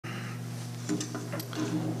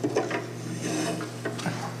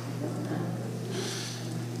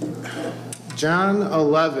John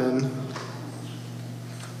 11,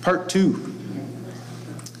 part 2.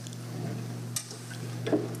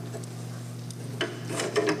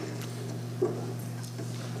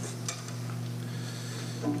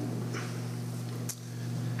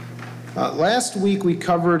 Last week we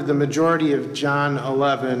covered the majority of John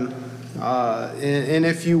 11, and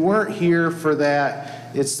if you weren't here for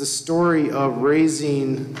that, it's the story of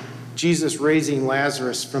Jesus raising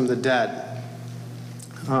Lazarus from the dead.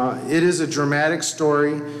 It is a dramatic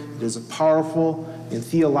story. It is a powerful and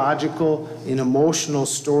theological and emotional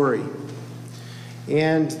story.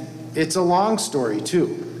 And it's a long story,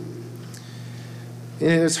 too.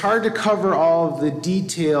 And it's hard to cover all of the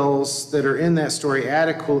details that are in that story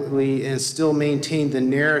adequately and still maintain the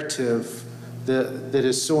narrative that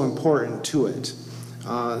is so important to it.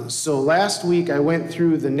 So last week I went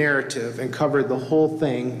through the narrative and covered the whole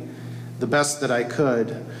thing the best that I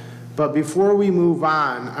could. But before we move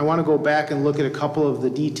on, I want to go back and look at a couple of the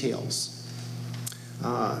details.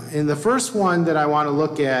 And the first one that I want to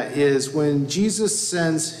look at is when Jesus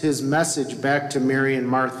sends his message back to Mary and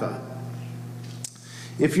Martha.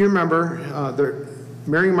 If you remember,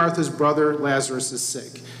 Mary and Martha's brother Lazarus is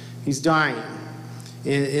sick. He's dying.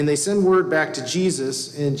 And they send word back to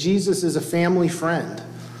Jesus, and Jesus is a family friend.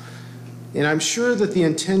 And I'm sure that the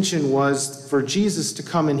intention was for Jesus to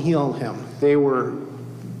come and heal him. They were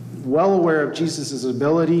well aware of Jesus'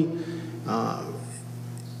 ability and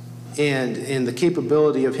the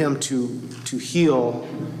capability of him to heal,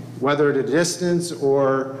 whether at a distance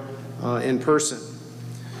or in person.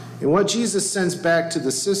 And what Jesus sends back to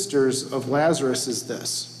the sisters of Lazarus is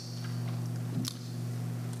this.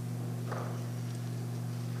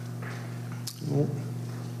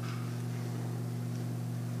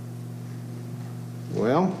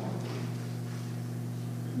 Well,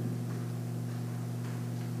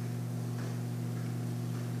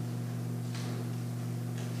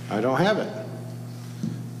 I don't have it.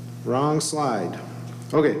 Wrong slide.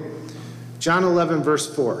 Okay, John 11,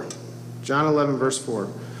 verse 4. John 11, verse 4.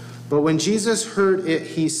 But when Jesus heard it,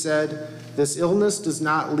 he said, "This illness does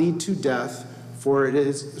not lead to death, for it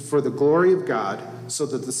is for the glory of God, so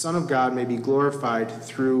that the Son of God may be glorified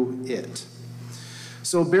through it."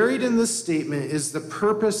 So buried in this statement is the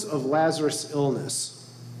purpose of Lazarus' illness.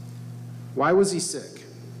 Why was he sick?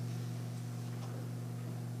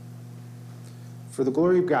 For the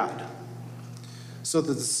glory of God, so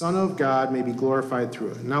that the Son of God may be glorified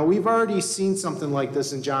through it. Now, we've already seen something like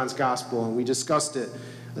this in John's Gospel, and we discussed it.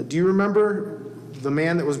 Do you remember the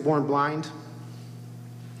man that was born blind?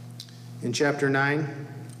 In chapter 9?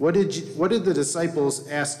 What did the disciples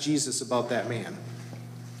ask Jesus about that man?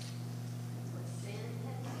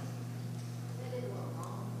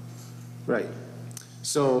 Right.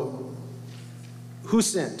 So, who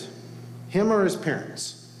sinned? Him or his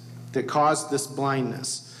parents that caused this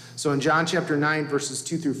blindness? So in John chapter 9, verses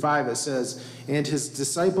 2 through 5, it says, "And his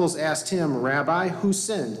disciples asked him, 'Rabbi, who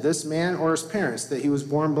sinned, this man or his parents, that he was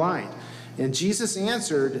born blind?' And Jesus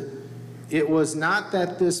answered, 'It was not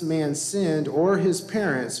that this man sinned or his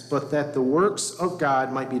parents, but that the works of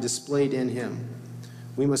God might be displayed in him.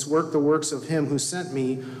 We must work the works of him who sent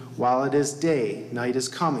me while it is day. Night is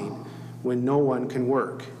coming, when no one can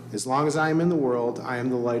work. As long as I am in the world, I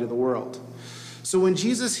am the light of the world.'" So when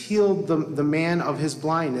Jesus healed the man of his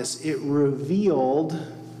blindness, it revealed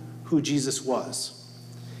who Jesus was.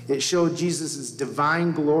 It showed Jesus'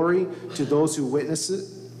 divine glory to those who witnessed it.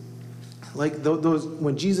 Like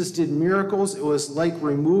when Jesus did miracles, it was like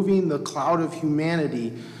removing the cloud of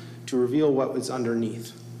humanity to reveal what was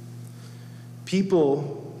underneath.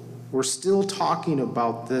 People were still talking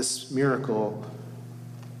about this miracle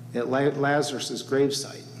at Lazarus'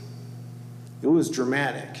 gravesite. It was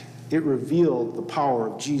dramatic. It revealed the power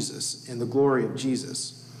of Jesus and the glory of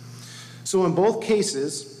Jesus. So in both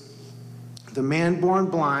cases, the man born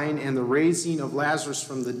blind and the raising of Lazarus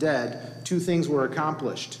from the dead, two things were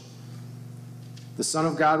accomplished. The Son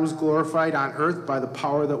of God was glorified on earth by the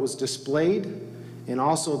power that was displayed, and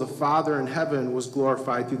also the Father in heaven was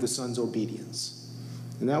glorified through the Son's obedience.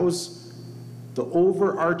 And that was the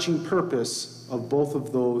overarching purpose of both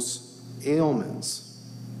of those ailments.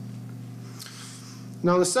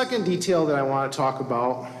 Now, the second detail that I want to talk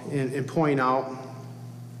about and point out,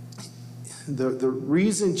 the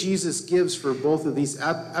reason Jesus gives for both of these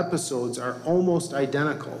episodes are almost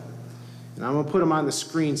identical. And I'm going to put them on the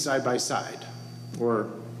screen side by side, or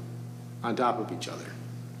on top of each other.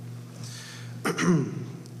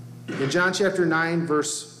 In John chapter 9,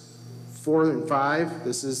 verse 4 and 5,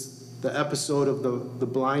 this is the episode of the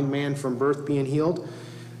blind man from birth being healed.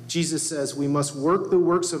 Jesus says, we must work the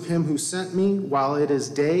works of him who sent me while it is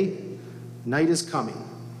day. Night is coming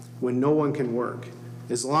when no one can work.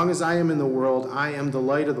 As long as I am in the world, I am the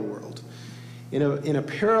light of the world. In a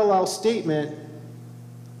parallel statement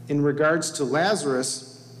in regards to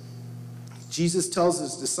Lazarus, Jesus tells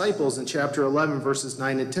his disciples in chapter 11, verses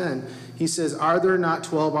 9 and 10, he says, are there not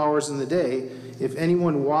 12 hours in the day? If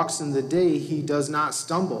anyone walks in the day, he does not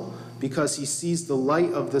stumble, because he sees the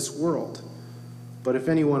light of this world. But if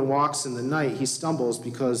anyone walks in the night, he stumbles,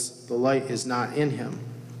 because the light is not in him.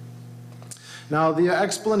 Now, the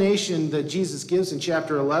explanation that Jesus gives in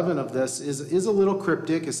chapter 11 of this is a little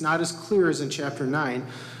cryptic. It's not as clear as in chapter 9.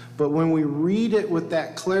 But when we read it with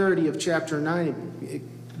that clarity of chapter 9,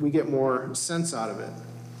 we get more sense out of it.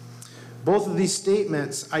 Both of these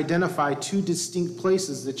statements identify two distinct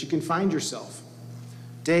places that you can find yourself: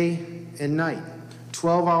 day and night.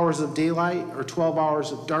 12 hours of daylight or 12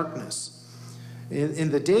 hours of darkness.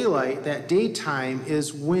 In the daylight, that daytime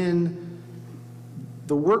is when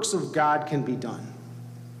the works of God can be done.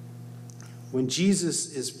 When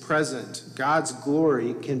Jesus is present, God's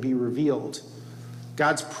glory can be revealed.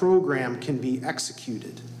 God's program can be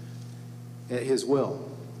executed at his will.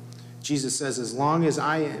 Jesus says, as long as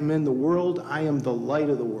I am in the world, I am the light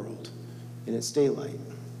of the world, and it's daylight.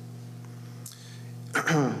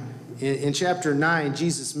 In chapter 9,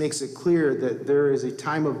 Jesus makes it clear that there is a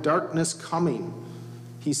time of darkness coming.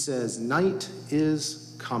 He says, night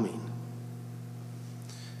is coming.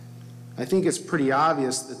 I think it's pretty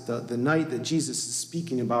obvious that the night that Jesus is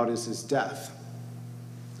speaking about is his death.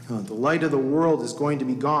 The light of the world is going to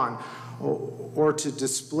be gone, or to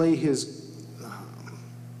display his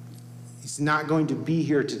he's not going to be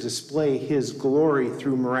here to display his glory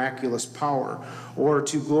through miraculous power or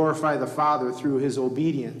to glorify the Father through his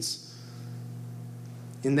obedience.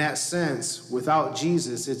 In that sense, without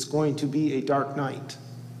Jesus, it's going to be a dark night.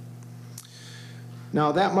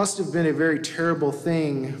 Now, that must have been a very terrible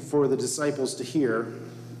thing for the disciples to hear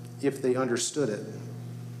if they understood it.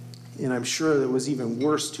 And I'm sure it was even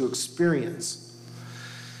worse to experience.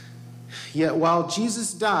 Yet while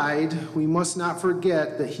Jesus died, we must not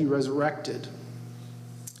forget that he resurrected.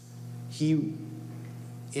 He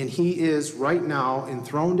is right now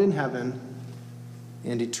enthroned in heaven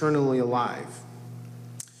and eternally alive.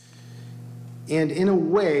 And in a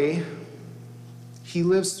way, he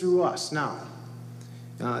lives through us now.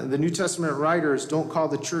 The New Testament writers don't call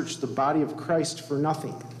the church the body of Christ for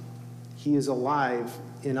nothing. He is alive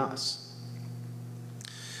in us.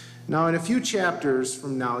 Now, in a few chapters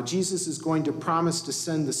from now, Jesus is going to promise to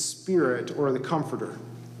send the Spirit, or the Comforter.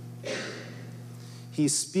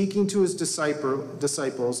 He's speaking to his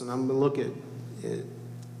disciples, and I'm going to look at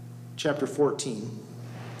chapter 14.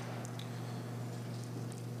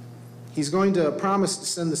 He's going to promise to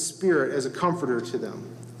send the Spirit as a comforter to them.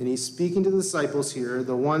 And he's speaking to the disciples here,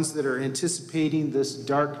 the ones that are anticipating this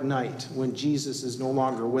dark night when Jesus is no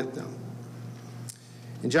longer with them.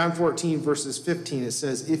 In John 14, verses 15, it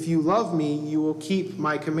says, if you love me, you will keep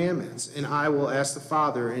my commandments, and I will ask the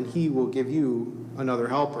Father, and he will give you another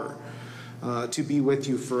helper to be with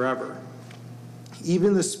you forever.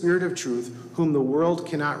 Even the Spirit of truth, whom the world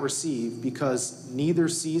cannot receive, because it neither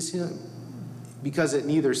sees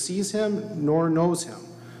him nor knows him.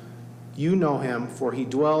 You know him, for he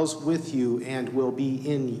dwells with you and will be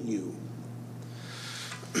in you.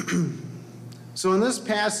 So in this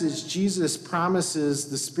passage, Jesus promises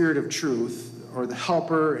the Spirit of truth, or the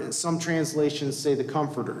helper, and some translations say the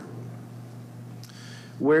comforter.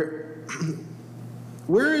 Where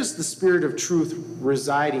is the Spirit of truth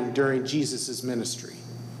residing during Jesus' ministry?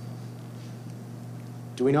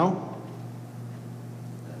 Do we know?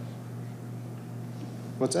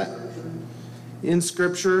 What's that? In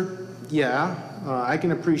Scripture, yeah. I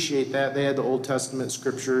can appreciate that. They had the Old Testament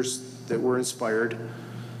scriptures that were inspired.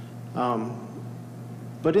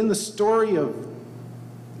 But in the story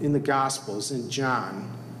in the Gospels, in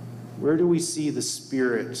John, where do we see the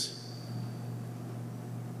Spirit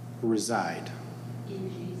reside?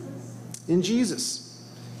 In Jesus.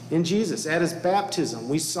 In Jesus. At his baptism,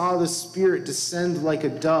 we saw the Spirit descend like a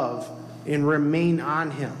dove and remain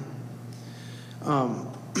on him.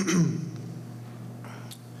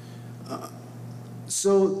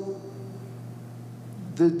 So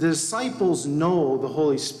the disciples know the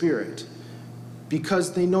Holy Spirit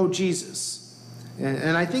because they know Jesus.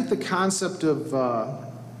 And I think the concept of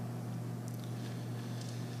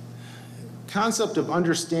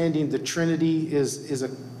understanding the Trinity is a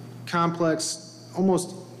complex,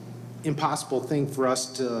 almost impossible thing for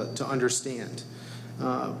us to understand,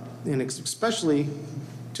 and especially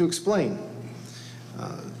to explain.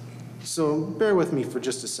 So bear with me for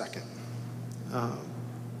just a second.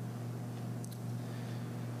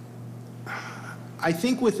 I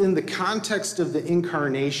think within the context of the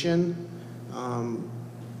incarnation,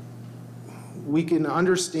 we can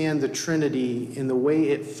understand the Trinity in the way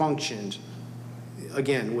it functioned,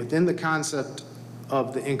 again, within the concept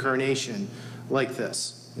of the incarnation, like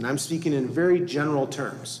this. And I'm speaking in very general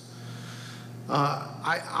terms.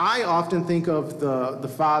 I often think of the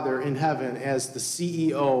Father in heaven as the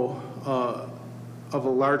CEO of a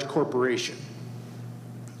large corporation,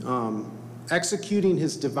 executing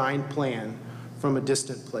his divine plan from a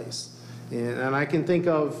distant place. And I can think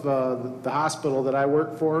of the hospital that I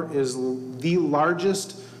work for is the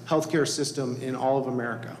largest healthcare system in all of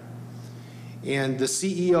America. And the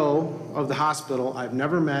CEO of the hospital, I've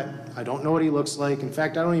never met. I don't know what he looks like. In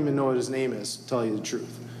fact, I don't even know what his name is, to tell you the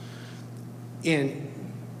truth. And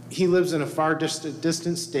he lives in a far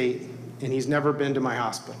distant state, and he's never been to my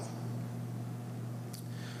hospital.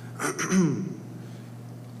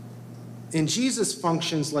 And Jesus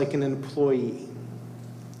functions like an employee,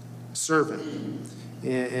 servant.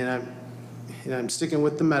 And I'm sticking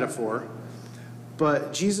with the metaphor.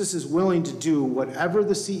 But Jesus is willing to do whatever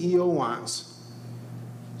the CEO wants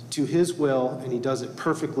to his will, and he does it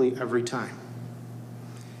perfectly every time.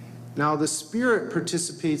 Now, the Spirit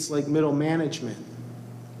participates like middle management.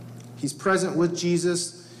 He's present with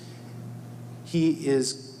Jesus. He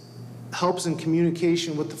helps in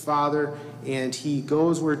communication with the Father, and he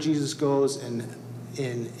goes where Jesus goes and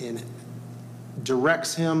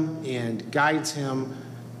directs him and guides him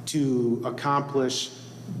to accomplish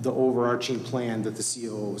the overarching plan that the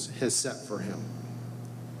CEO has set for him.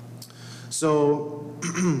 So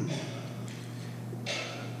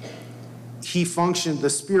the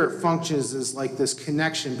Spirit functions as like this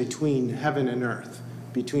connection between heaven and earth,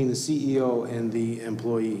 between the CEO and the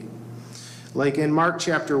employee. Like in Mark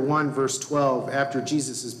chapter 1, verse 12, after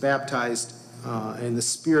Jesus is baptized and the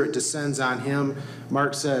Spirit descends on him,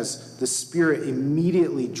 Mark says, the Spirit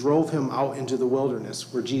immediately drove him out into the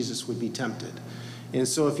wilderness where Jesus would be tempted. And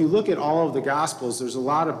so if you look at all of the Gospels, there's a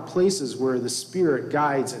lot of places where the Spirit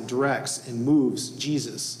guides and directs and moves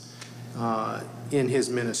Jesus in his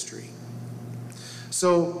ministry.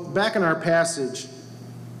 So back in our passage,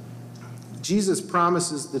 Jesus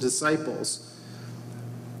promises the disciples,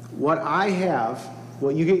 what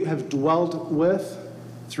you have dwelt with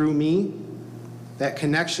through me, that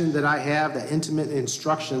connection that I have, that intimate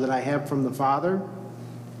instruction that I have from the Father,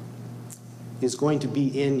 is going to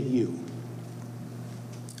be in you.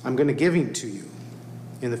 I'm going to give him to you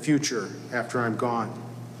in the future after I'm gone.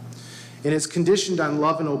 And it's conditioned on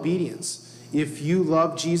love and obedience. If you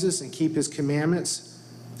love Jesus and keep his commandments,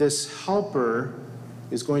 this helper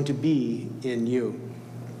is going to be in you.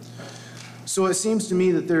 So it seems to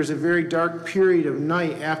me that there's a very dark period of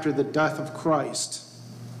night after the death of Christ.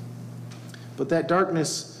 But that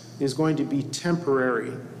darkness is going to be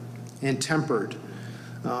temporary and tempered.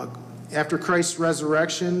 After Christ's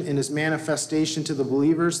resurrection and his manifestation to the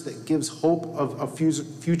believers that gives hope of a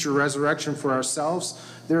future resurrection for ourselves,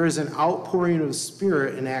 there is an outpouring of the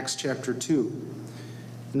Spirit in Acts chapter 2.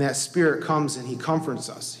 And that Spirit comes and he comforts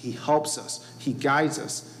us, he helps us, he guides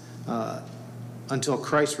us until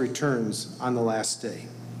Christ returns on the last day.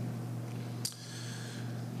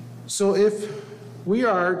 So if we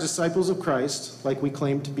are disciples of Christ, like we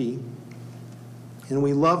claim to be, and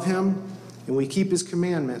we love him and we keep his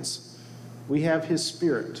commandments, we have his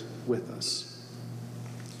Spirit with us.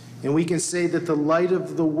 And we can say that the light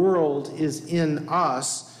of the world is in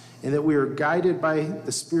us and that we are guided by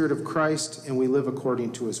the Spirit of Christ and we live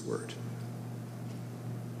according to his word.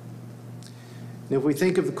 And if we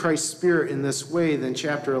think of the Christ Spirit in this way, then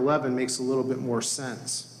chapter 11 makes a little bit more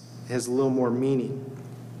sense. It has a little more meaning.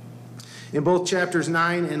 In both chapters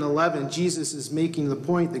 9 and 11, Jesus is making the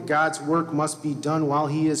point that God's work must be done while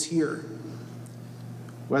he is here,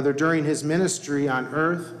 whether during his ministry on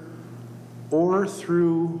earth or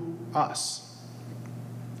through us.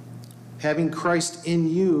 Having Christ in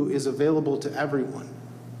you is available to everyone.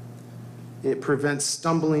 It prevents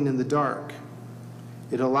stumbling in the dark.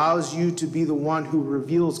 It allows you to be the one who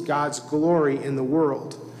reveals God's glory in the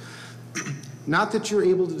world. Not that you're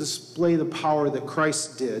able to display the power that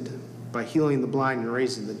Christ did by healing the blind and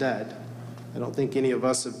raising the dead. I don't think any of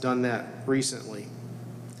us have done that recently.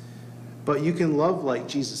 But you can love like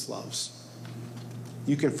Jesus loves.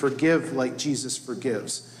 You can forgive like Jesus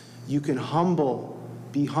forgives. You can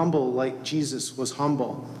be humble like Jesus was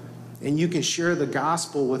humble. And you can share the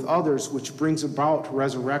gospel with others, which brings about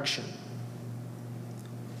resurrection.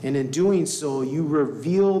 And in doing so, you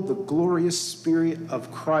reveal the glorious Spirit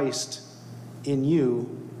of Christ in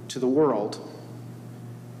you to the world.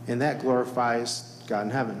 And that glorifies God in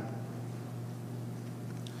heaven.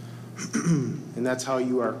 And that's how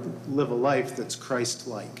you live a life that's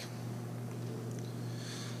Christ-like.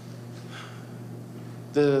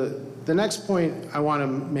 The next point I want to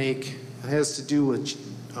make has to do with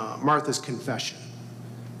Martha's confession.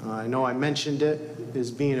 I know I mentioned it as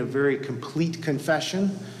being a very complete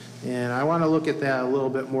confession, and I want to look at that a little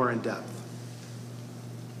bit more in depth.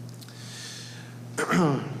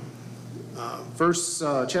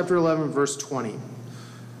 Chapter 11, verse 20.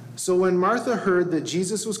 So when Martha heard that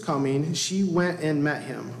Jesus was coming, she went and met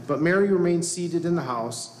him, but Mary remained seated in the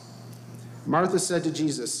house. Martha said to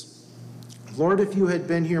Jesus, "Lord, if you had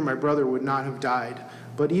been here, my brother would not have died.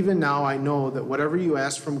 But even now I know that whatever you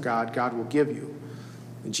ask from God, God will give you."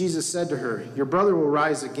 And Jesus said to her, "Your brother will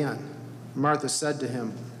rise again." Martha said to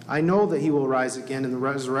him, "I know that he will rise again in the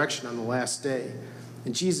resurrection on the last day."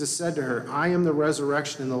 And Jesus said to her, "I am the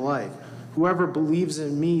resurrection and the life. Whoever believes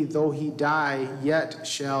in me, though he die, yet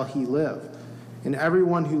shall he live. And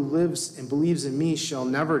everyone who lives and believes in me shall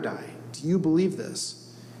never die. Do you believe this?"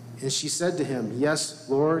 And she said to him, "Yes,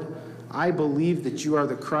 Lord, I believe that you are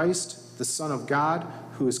the Christ, the Son of God,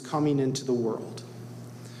 who is coming into the world."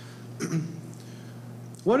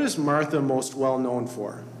 What is Martha most well known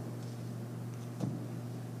for?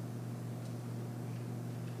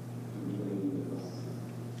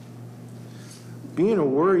 Being a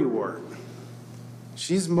worrywart.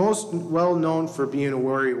 She's most well known for being a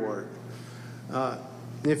worrywart.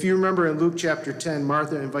 If you remember in Luke chapter 10,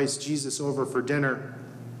 Martha invites Jesus over for dinner.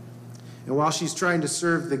 And while she's trying to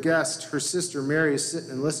serve the guest, her sister Mary is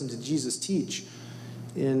sitting and listening to Jesus teach.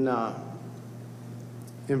 In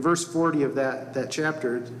verse 40 of that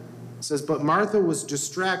chapter, it says, "But Martha was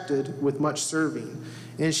distracted with much serving.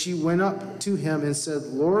 And she went up to him and said,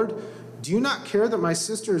 'Lord, do you not care that my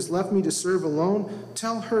sister has left me to serve alone?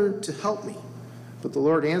 Tell her to help me.' But the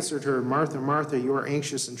Lord answered her, 'Martha, Martha, you are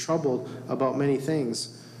anxious and troubled about many things,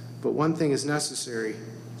 but one thing is necessary.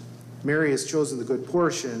 Mary has chosen the good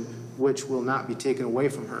portion, which will not be taken away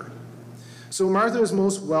from her.'" So Martha is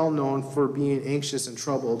most well known for being anxious and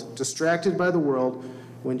troubled, distracted by the world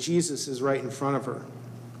when Jesus is right in front of her.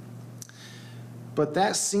 But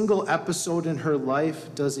that single episode in her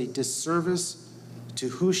life does a disservice to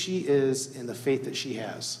who she is and the faith that she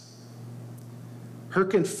has. Her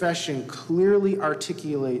confession clearly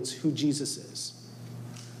articulates who Jesus is,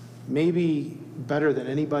 maybe better than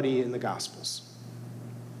anybody in the Gospels.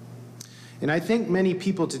 And I think many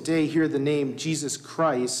people today hear the name Jesus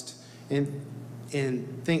Christ and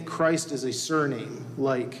think Christ is a surname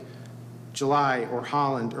like July or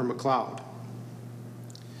Holland or McLeod.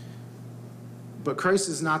 But Christ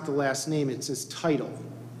is not the last name, it's his title.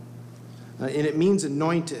 And it means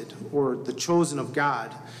anointed or the chosen of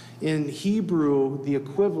God. In Hebrew, the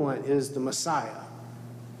equivalent is the Messiah.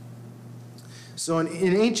 So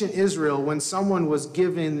in ancient Israel, when someone was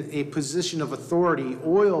given a position of authority,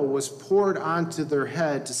 oil was poured onto their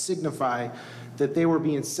head to signify that they were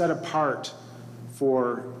being set apart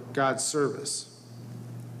for God's service.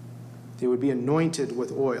 They would be anointed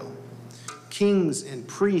with oil. Kings and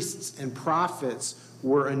priests and prophets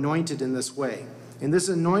were anointed in this way. And this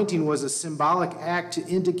anointing was a symbolic act to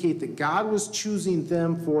indicate that God was choosing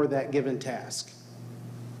them for that given task.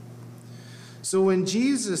 So when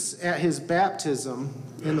Jesus, at his baptism,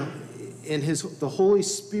 the Holy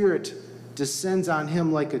Spirit descends on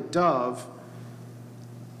him like a dove,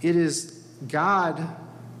 it is God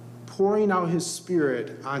pouring out his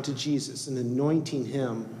Spirit onto Jesus and anointing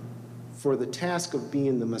him for the task of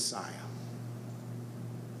being the Messiah.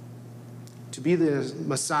 To be the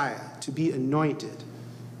Messiah, to be anointed,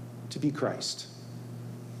 to be Christ.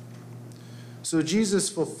 So Jesus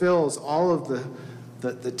fulfills all of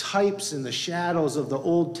the types and the shadows of the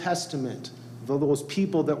Old Testament, of those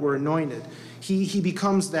people that were anointed. He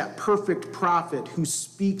becomes that perfect prophet who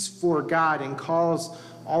speaks for God and calls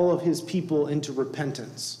all of his people into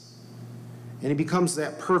repentance. And he becomes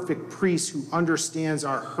that perfect priest who understands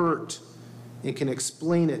our hurt and can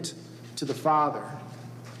explain it to the Father.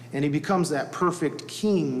 And he becomes that perfect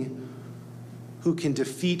king who can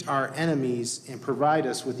defeat our enemies and provide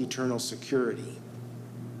us with eternal security.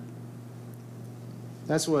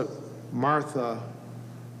 That's what Martha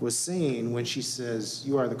was saying when she says,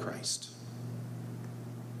 "You are the Christ."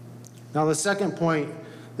 Now, the second point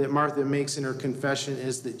that Martha makes in her confession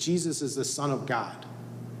is that Jesus is the Son of God.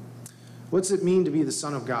 What's it mean to be the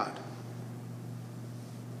Son of God?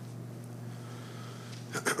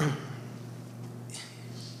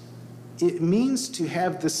 It means to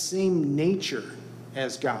have the same nature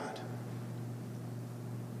as God.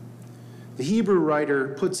 The Hebrew writer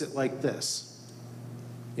puts it like this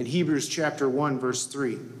in Hebrews chapter 1, verse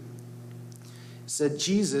 3. said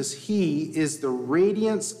Jesus, he is the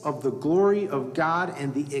radiance of the glory of God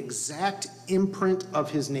and the exact imprint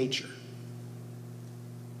of his nature.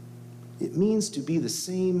 It means to be the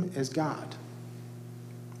same as God.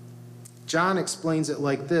 John explains it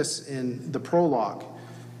like this in the prologue,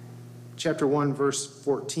 chapter 1, verse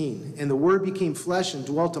 14. And the Word became flesh and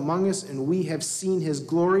dwelt among us, and we have seen his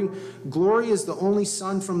glory. Glory is the only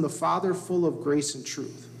Son from the Father, full of grace and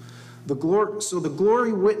truth. So the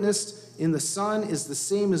glory witnessed in the Son is the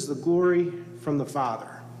same as the glory from the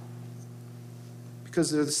Father,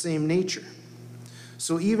 because they're the same nature.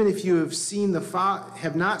 So even if you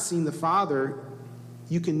have not seen the Father,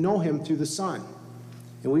 you can know him through the Son.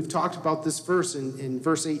 And we've talked about this verse in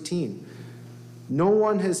verse 18. No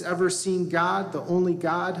one has ever seen God, the only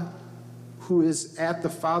God who is at the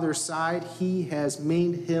Father's side. He has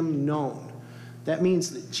made him known. That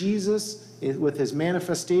means that Jesus, with his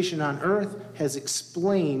manifestation on earth, has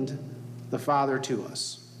explained the Father to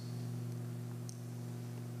us.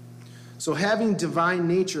 So having divine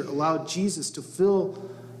nature allowed Jesus to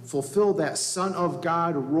fulfill that Son of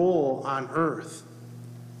God role on earth.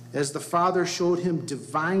 As the Father showed him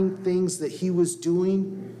divine things that he was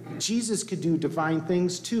doing, Jesus could do divine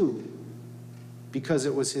things too, because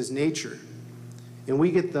it was his nature. And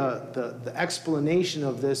we get the explanation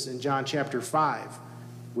of this in John chapter 5,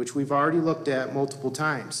 which we've already looked at multiple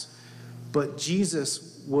times. But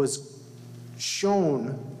Jesus was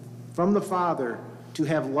shown from the Father to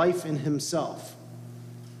have life in himself,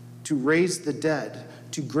 to raise the dead,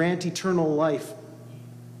 to grant eternal life,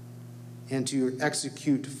 and to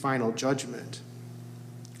execute final judgment.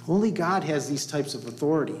 Only God has these types of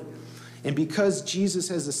authority. And because Jesus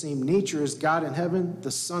has the same nature as God in heaven,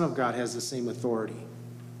 the Son of God has the same authority.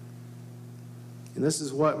 And this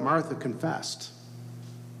is what Martha confessed.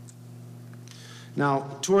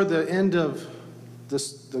 Now, toward the end of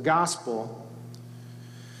the gospel,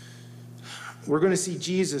 we're going to see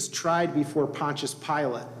Jesus tried before Pontius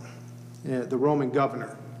Pilate, the Roman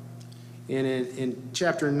governor. And in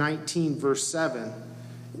chapter 19, verse 7,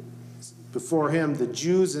 before him, the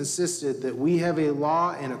Jews insisted that we have a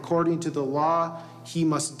law, and according to the law, he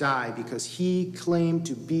must die because he claimed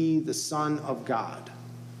to be the Son of God.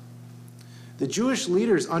 The Jewish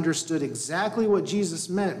leaders understood exactly what Jesus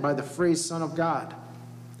meant by the phrase Son of God.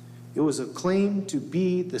 It was a claim to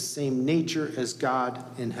be the same nature as God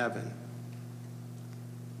in heaven.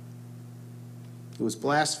 It was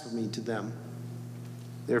blasphemy to them.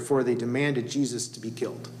 Therefore, they demanded Jesus to be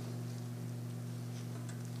killed.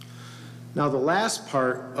 Now, the last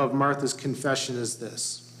part of Martha's confession is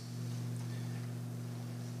this: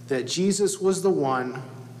 that Jesus was the one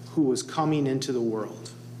who was coming into the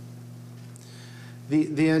world.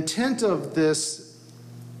 The intent of this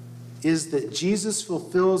is that Jesus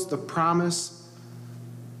fulfills the promise,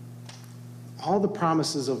 all the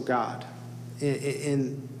promises of God,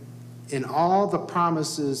 in all the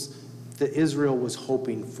promises that Israel was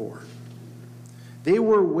hoping for. They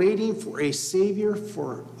were waiting for a Savior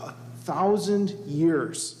for 1,000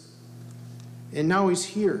 years. And now he's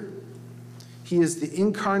here. He is the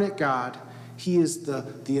incarnate God. He is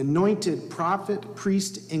the anointed prophet,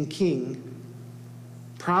 priest, and king,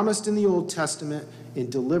 promised in the Old Testament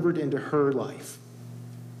and delivered into her life.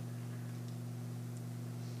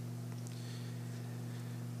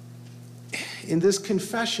 And this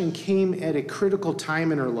confession came at a critical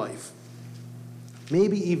time in her life.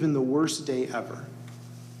 Maybe even the worst day ever.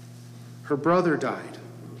 Her brother died.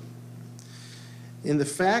 And the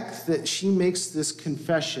fact that she makes this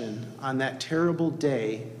confession on that terrible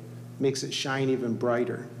day makes it shine even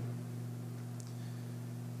brighter.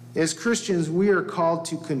 As Christians, we are called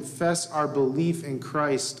to confess our belief in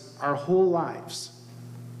Christ our whole lives.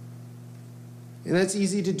 And that's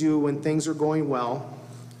easy to do when things are going well,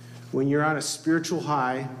 when you're on a spiritual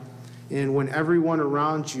high, and when everyone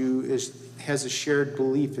around you has a shared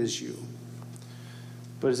belief as you.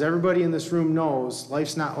 But as everybody in this room knows,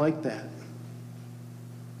 life's not like that.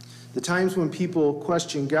 The times when people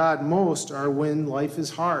question God most are when life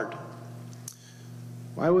is hard.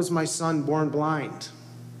 Why was my son born blind?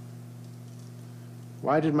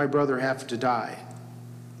 Why did my brother have to die?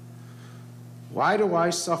 Why do I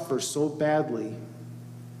suffer so badly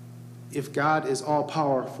if God is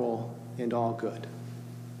all-powerful and all good?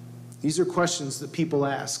 These are questions that people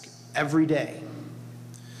ask every day.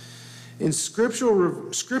 And Scripture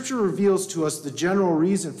reveals to us the general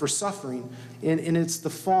reason for suffering, and it's the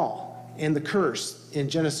fall and the curse in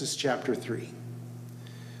Genesis chapter 3.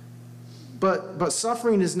 But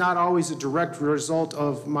suffering is not always a direct result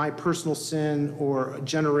of my personal sin or a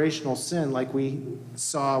generational sin like we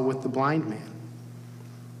saw with the blind man.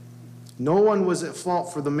 No one was at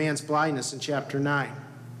fault for the man's blindness in chapter 9.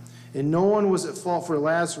 And no one was at fault for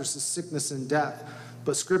Lazarus' sickness and death.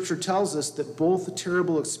 But Scripture tells us that both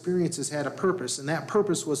terrible experiences had a purpose, and that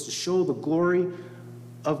purpose was to show the glory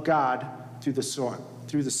of God through the Son.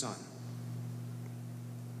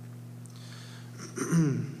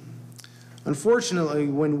 Unfortunately,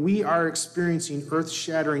 when we are experiencing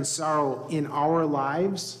earth-shattering sorrow in our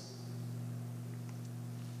lives,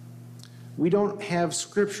 we don't have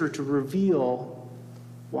Scripture to reveal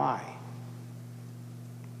why.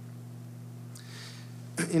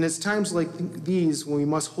 And it's times like these when we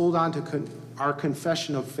must hold on to our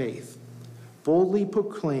confession of faith. Boldly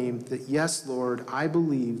proclaim that, yes, Lord, I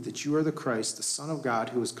believe that you are the Christ, the Son of God,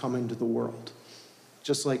 who has come into the world.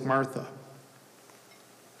 Just like Martha.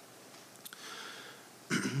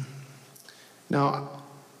 Now,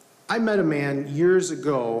 I met a man years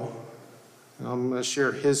ago, and I'm going to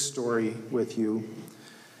share his story with you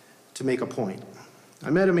to make a point. I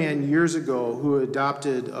met a man years ago who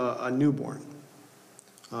adopted a newborn.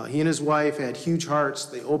 He and his wife had huge hearts.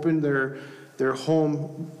 They opened their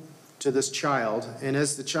home to this child, and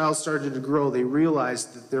as the child started to grow, they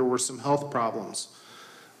realized that there were some health problems,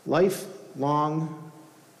 lifelong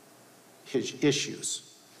issues.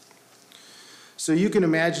 So you can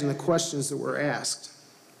imagine the questions that were asked.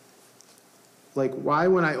 Like, why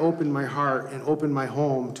when I open my heart and open my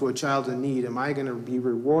home to a child in need, am I going to be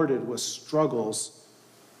rewarded with struggles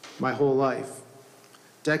my whole life?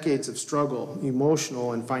 Decades of struggle,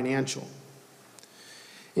 emotional and financial.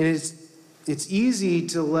 And it's easy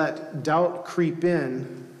to let doubt creep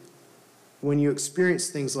in when you experience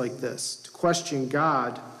things like this, to question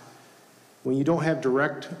God when you don't have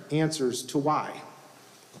direct answers to why.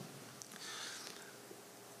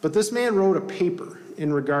 But this man wrote a paper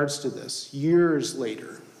in regards to this years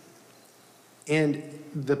later. And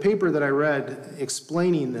the paper that I read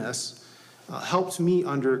explaining this helped me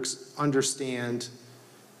understand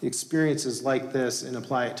experiences like this and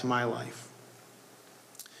apply it to my life.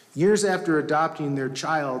 Years after adopting their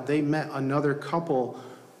child, they met another couple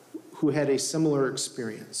who had a similar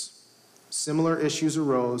experience. Similar issues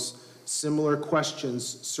arose, similar questions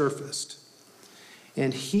surfaced.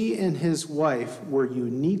 And he and his wife were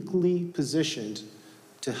uniquely positioned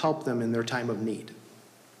to help them in their time of need,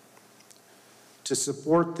 to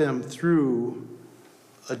support them through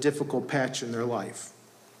a difficult patch in their life.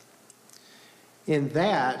 And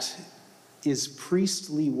that is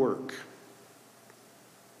priestly work.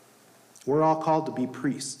 We're all called to be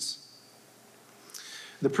priests.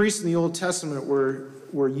 The priests in the Old Testament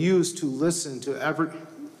were used to listen to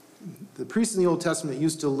the priests in the Old Testament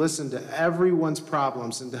used to listen to everyone's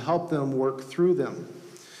problems and to help them work through them.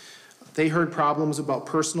 They heard problems about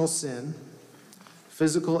personal sin,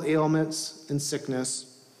 physical ailments and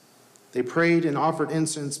sickness. They prayed and offered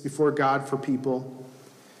incense before God for people.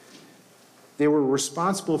 They were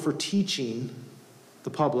responsible for teaching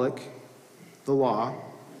the public the law.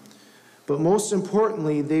 But most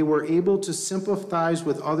importantly, they were able to sympathize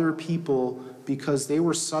with other people because they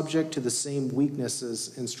were subject to the same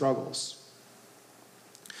weaknesses and struggles.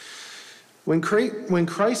 When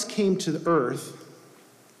Christ came to the earth,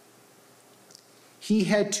 he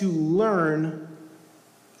had to learn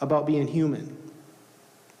about being human.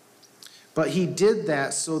 But he did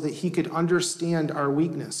that so that he could understand our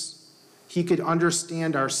weakness. He could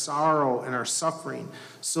understand our sorrow and our suffering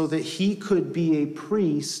so that he could be a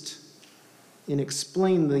priest and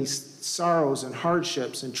explain these sorrows and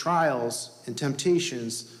hardships and trials and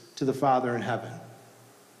temptations to the Father in heaven.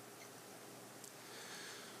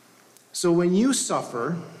 So when you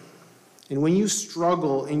suffer and when you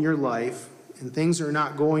struggle in your life and things are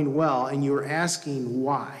not going well and you're asking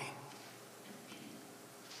why,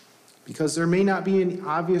 because there may not be an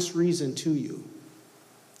obvious reason to you,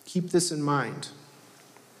 keep this in mind.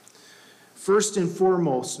 First and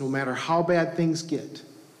foremost, no matter how bad things get,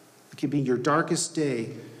 it could be your darkest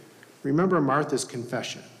day, remember Martha's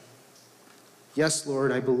confession. Yes,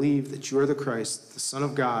 Lord, I believe that you are the Christ, the Son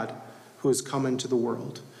of God, who has come into the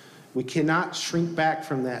world. We cannot shrink back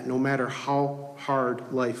from that no matter how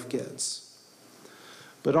hard life gets.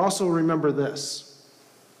 But also remember this.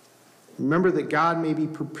 Remember that God may be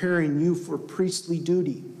preparing you for priestly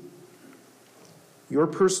duty. Your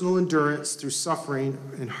personal endurance through suffering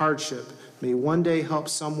and hardship may one day help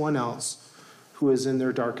someone else who is in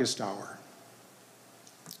their darkest hour.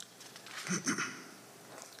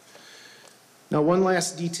 Now, one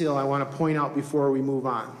last detail I want to point out before we move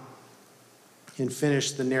on and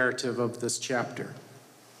finish the narrative of this chapter.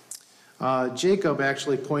 Jacob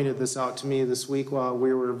actually pointed this out to me this week while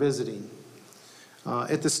we were visiting.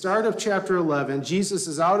 At the start of chapter 11, Jesus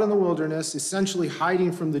is out in the wilderness, essentially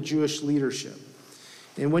hiding from the Jewish leadership.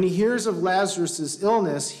 And when he hears of Lazarus'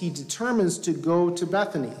 illness, he determines to go to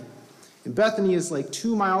Bethany. And Bethany is like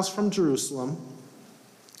 2 miles from Jerusalem.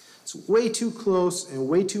 It's way too close and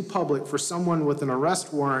way too public for someone with an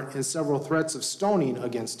arrest warrant and several threats of stoning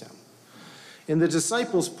against him. And the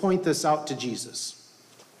disciples point this out to Jesus.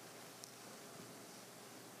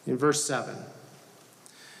 In verse 7,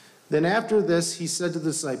 then after this he said to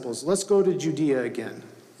the disciples, let's go to Judea again.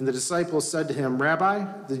 And the disciples said to him, Rabbi,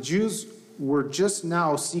 the Jews were just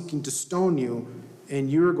now seeking to stone you, and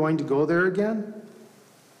you are going to go there again?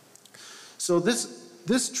 So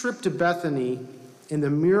this trip to Bethany and the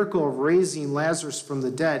miracle of raising Lazarus from the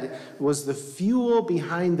dead was the fuel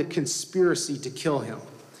behind the conspiracy to kill him.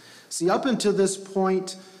 See, up until this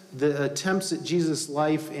point, the attempts at Jesus'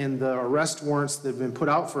 life and the arrest warrants that have been put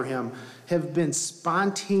out for him have been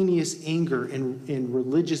spontaneous anger and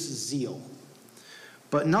religious zeal.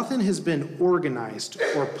 But nothing has been organized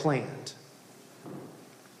or planned.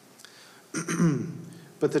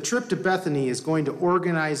 But the trip to Bethany is going to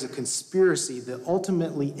organize a conspiracy that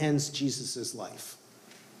ultimately ends Jesus' life.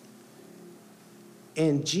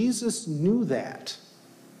 And Jesus knew that.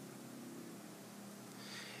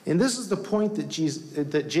 And this is the point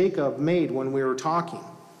that Jacob made when we were talking.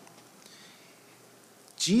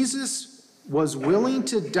 Jesus was willing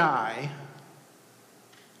to die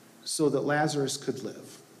so that Lazarus could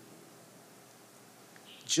live.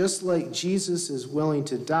 Just like Jesus is willing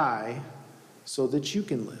to die so that you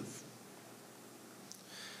can live.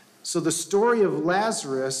 So the story of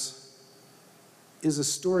Lazarus is a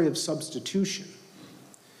story of substitution.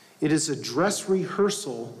 It is a dress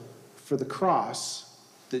rehearsal for the cross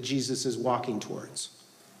that Jesus is walking towards.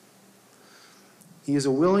 He is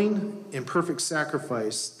a willing and perfect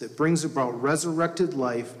sacrifice that brings about resurrected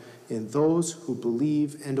life in those who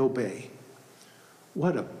believe and obey.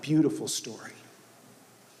 What a beautiful story.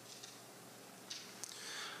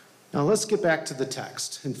 Now let's get back to the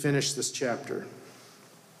text and finish this chapter.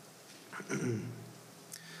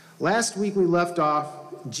 Last week we left off,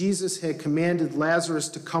 Jesus had commanded Lazarus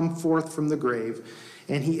to come forth from the grave,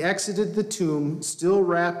 and he exited the tomb still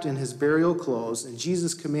wrapped in his burial clothes, and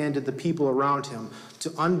Jesus commanded the people around him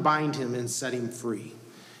to unbind him and set him free.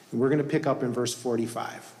 And we're going to pick up in verse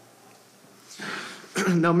 45.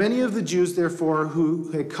 Now many of the Jews, therefore,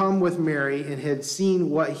 who had come with Mary and had seen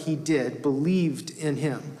what he did, believed in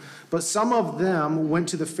him. But some of them went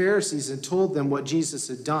to the Pharisees and told them what Jesus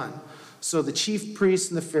had done. So the chief priests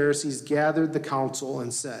and the Pharisees gathered the council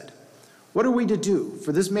and said, what are we to do?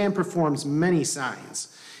 For this man performs many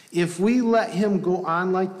signs. If we let him go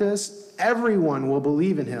on like this, everyone will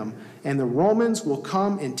believe in him, and the Romans will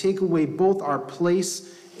come and take away both our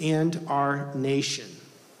place and our nation.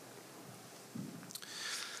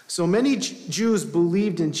 So many Jews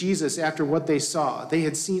believed in Jesus after what they saw. They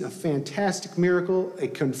had seen a fantastic miracle. A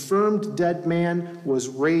confirmed dead man was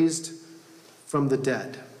raised from the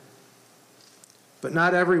dead. But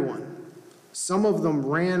not everyone. Some of them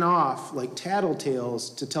ran off like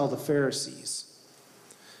tattletales to tell the Pharisees.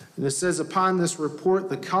 And it says, upon this report,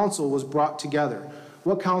 the council was brought together.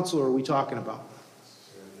 What council are we talking about?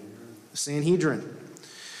 Sanhedrin.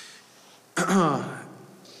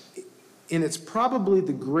 And it's probably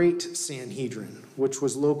the Great Sanhedrin, which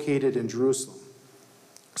was located in Jerusalem.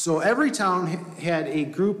 So every town had a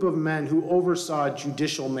group of men who oversaw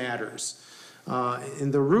judicial matters.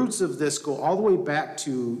 And the roots of this go all the way back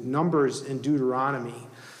to Numbers and Deuteronomy.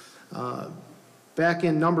 Back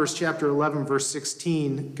in Numbers chapter 11, verse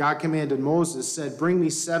 16, God commanded Moses, said, bring me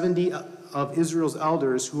 70 of Israel's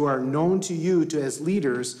elders who are known to you as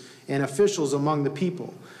leaders and officials among the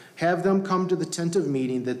people. Have them come to the tent of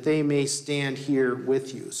meeting that they may stand here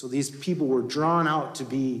with you. So these people were drawn out to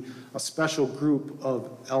be a special group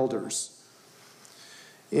of elders.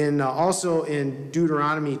 Also in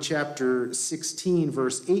Deuteronomy chapter 16,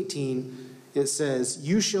 verse 18, it says,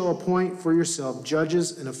 you shall appoint for yourself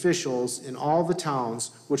judges and officials in all the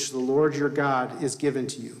towns which the Lord your God is given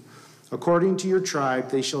to you. According to your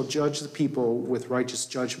tribe, they shall judge the people with righteous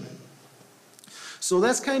judgment. So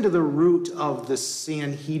that's kind of the root of the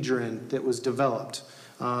Sanhedrin that was developed.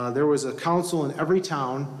 There was a council in every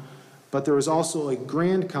town, but there was also a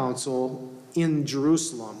grand council in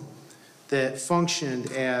Jerusalem that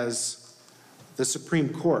functioned as the Supreme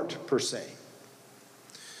Court, per se.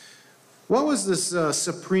 What was this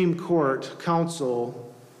Supreme Court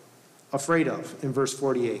council afraid of in verse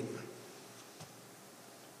 48?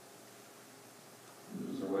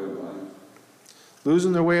 Losing their way of life.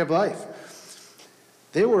 Losing their way of life.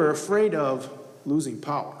 They were afraid of losing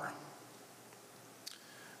power.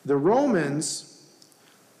 The Romans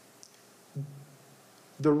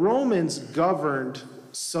the Romans governed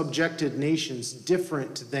subjected nations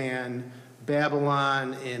different than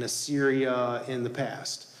Babylon and Assyria in the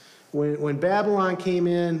past. When Babylon came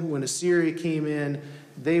in, when Assyria came in,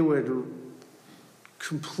 they would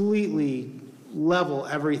completely level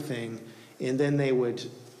everything, and then they would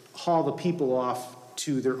haul the people off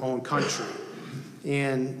to their own country.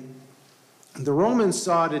 And the Romans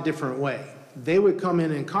saw it a different way. They would come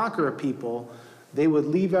in and conquer a people. They would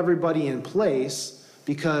leave everybody in place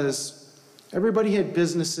because everybody had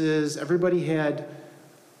businesses, everybody had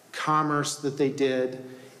commerce that they did,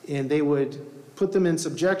 and they would put them in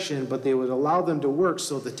subjection, but they would allow them to work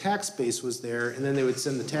so the tax base was there, and then they would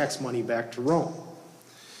send the tax money back to Rome.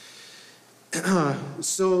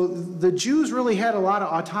 So the Jews really had a lot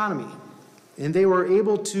of autonomy, and they were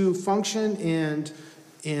able to function and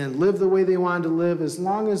live the way they wanted to live as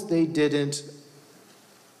long as they didn't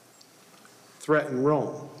threaten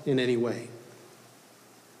Rome in any way.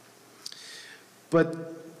 But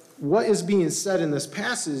what is being said in this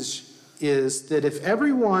passage is that if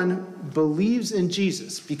everyone believes in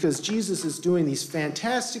Jesus, because Jesus is doing these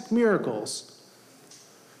fantastic miracles,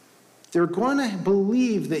 they're going to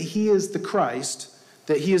believe that he is the Christ,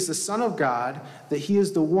 that he is the Son of God, that he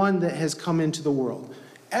is the one that has come into the world.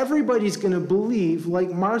 Everybody's going to believe like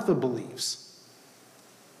Martha believes.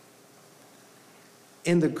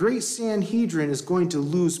 And the great Sanhedrin is going to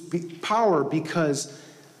lose power because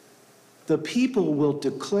the people will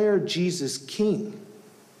declare Jesus king.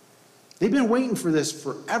 They've been waiting for this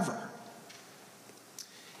forever.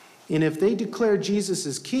 And if they declare Jesus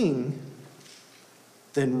as king,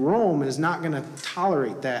 then Rome is not going to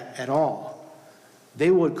tolerate that at all.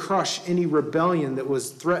 They would crush any rebellion that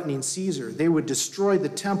was threatening Caesar. They would destroy the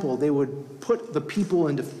temple. They would put the people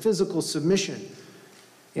into physical submission.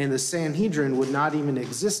 And the Sanhedrin would not even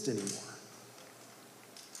exist anymore.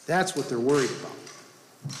 That's what they're worried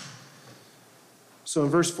about. So in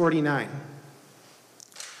verse 49,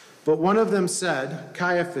 but one of them said,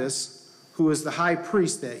 Caiaphas, who was the high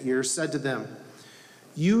priest that year, said to them,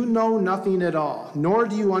 you know nothing at all, nor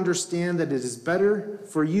do you understand that it is better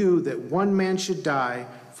for you that one man should die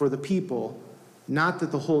for the people, not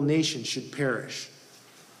that the whole nation should perish.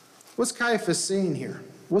 What's Caiaphas saying here?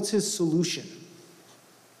 What's his solution?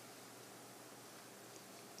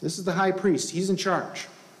 This is the high priest. He's in charge.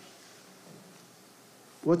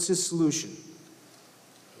 What's his solution?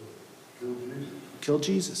 Kill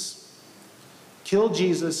Jesus. Kill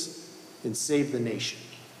Jesus and save the nation.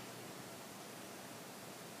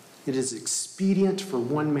 It is expedient for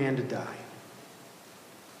one man to die.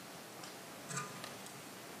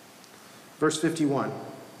 Verse 51.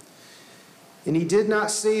 And he did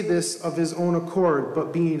not say this of his own accord,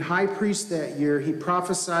 but being high priest that year, he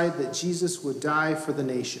prophesied that Jesus would die for the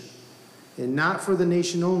nation. And not for the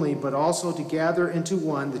nation only, but also to gather into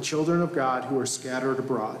one the children of God who are scattered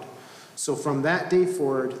abroad. So from that day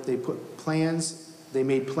forward, they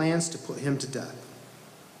made plans to put him to death.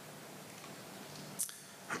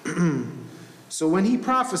 So when he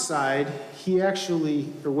prophesied,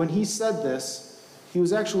 when he said this, he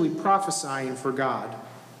was actually prophesying for God.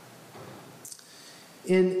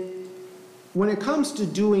 And when it comes to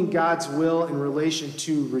doing God's will in relation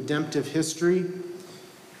to redemptive history,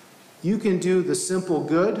 you can do the simple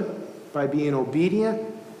good by being obedient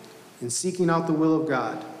and seeking out the will of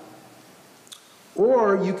God.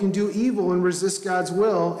 Or you can do evil and resist God's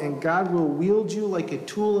will, and God will wield you like a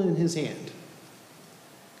tool in his hand.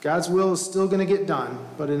 God's will is still going to get done,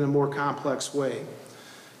 but in a more complex way.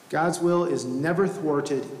 God's will is never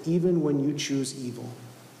thwarted, even when you choose evil.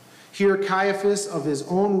 Here, Caiaphas, of his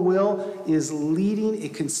own will, is leading a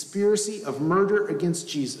conspiracy of murder against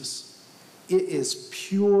Jesus. It is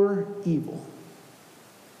pure evil.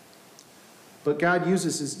 But God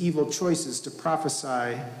uses his evil choices to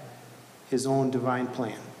prophesy his own divine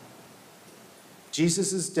plan.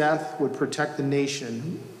 Jesus' death would protect the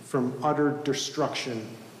nation from utter destruction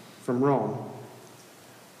from Rome,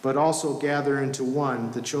 but also gather into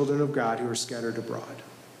one the children of God who are scattered abroad.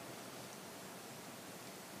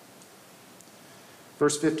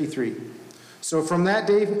 Verse 53. So from that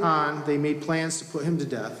day on, they made plans to put him to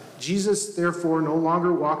death. Jesus, therefore, no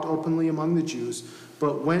longer walked openly among the Jews,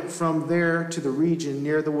 but went from there to the region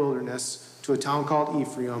near the wilderness, to a town called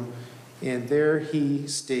Ephraim, and there he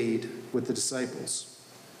stayed with the disciples.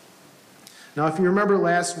 Now, if you remember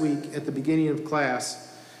last week at the beginning of class,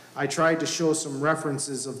 I tried to show some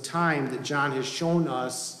references of time that John has shown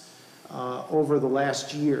us over the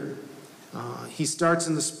last year. He starts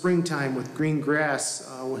in the springtime with green grass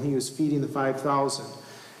when he was feeding the 5,000.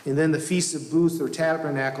 And then the Feast of Booths or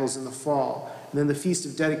Tabernacles in the fall. And then the Feast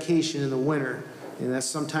of Dedication in the winter. And that's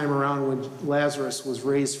sometime around when Lazarus was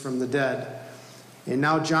raised from the dead. And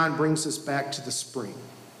now John brings us back to the spring,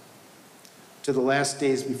 to the last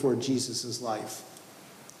days before Jesus' life.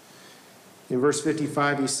 In verse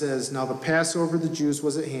 55, he says, "Now the Passover of the Jews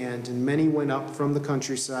was at hand, and many went up from the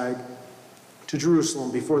countryside to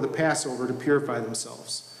Jerusalem before the Passover to purify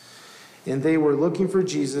themselves. And they were looking for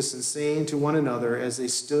Jesus and saying to one another as they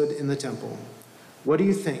stood in the temple, 'What do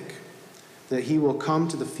you think? That he will come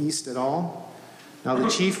to the feast at all?' Now the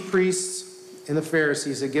chief priests and the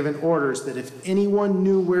Pharisees had given orders that if anyone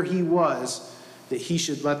knew where he was, that he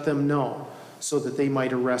should let them know, so that they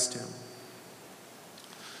might arrest him."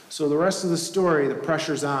 So the rest of the story, the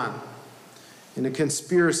pressure's on, and the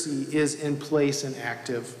conspiracy is in place and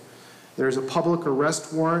active. There's a public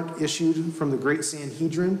arrest warrant issued from the Great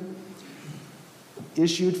Sanhedrin,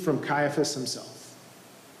 issued from Caiaphas himself.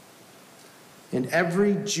 And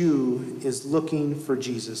every Jew is looking for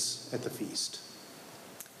Jesus at the feast.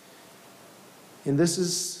 And this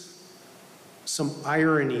is some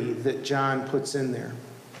irony that John puts in there.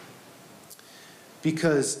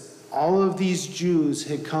 Because all of these Jews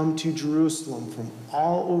had come to Jerusalem from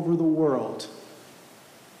all over the world,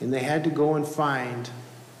 and they had to go and find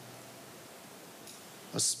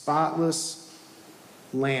a spotless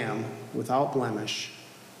lamb without blemish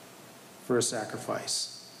for a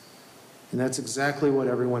sacrifice. And that's exactly what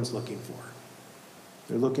everyone's looking for.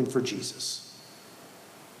 They're looking for Jesus.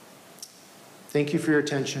 Thank you for your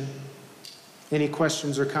attention. Any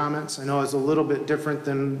questions or comments? I know it's a little bit different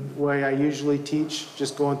than the way I usually teach,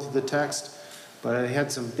 just going through the text, but I had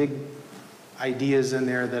some big ideas in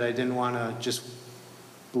there that I didn't want to just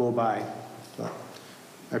blow by. So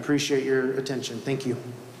I appreciate your attention. Thank you.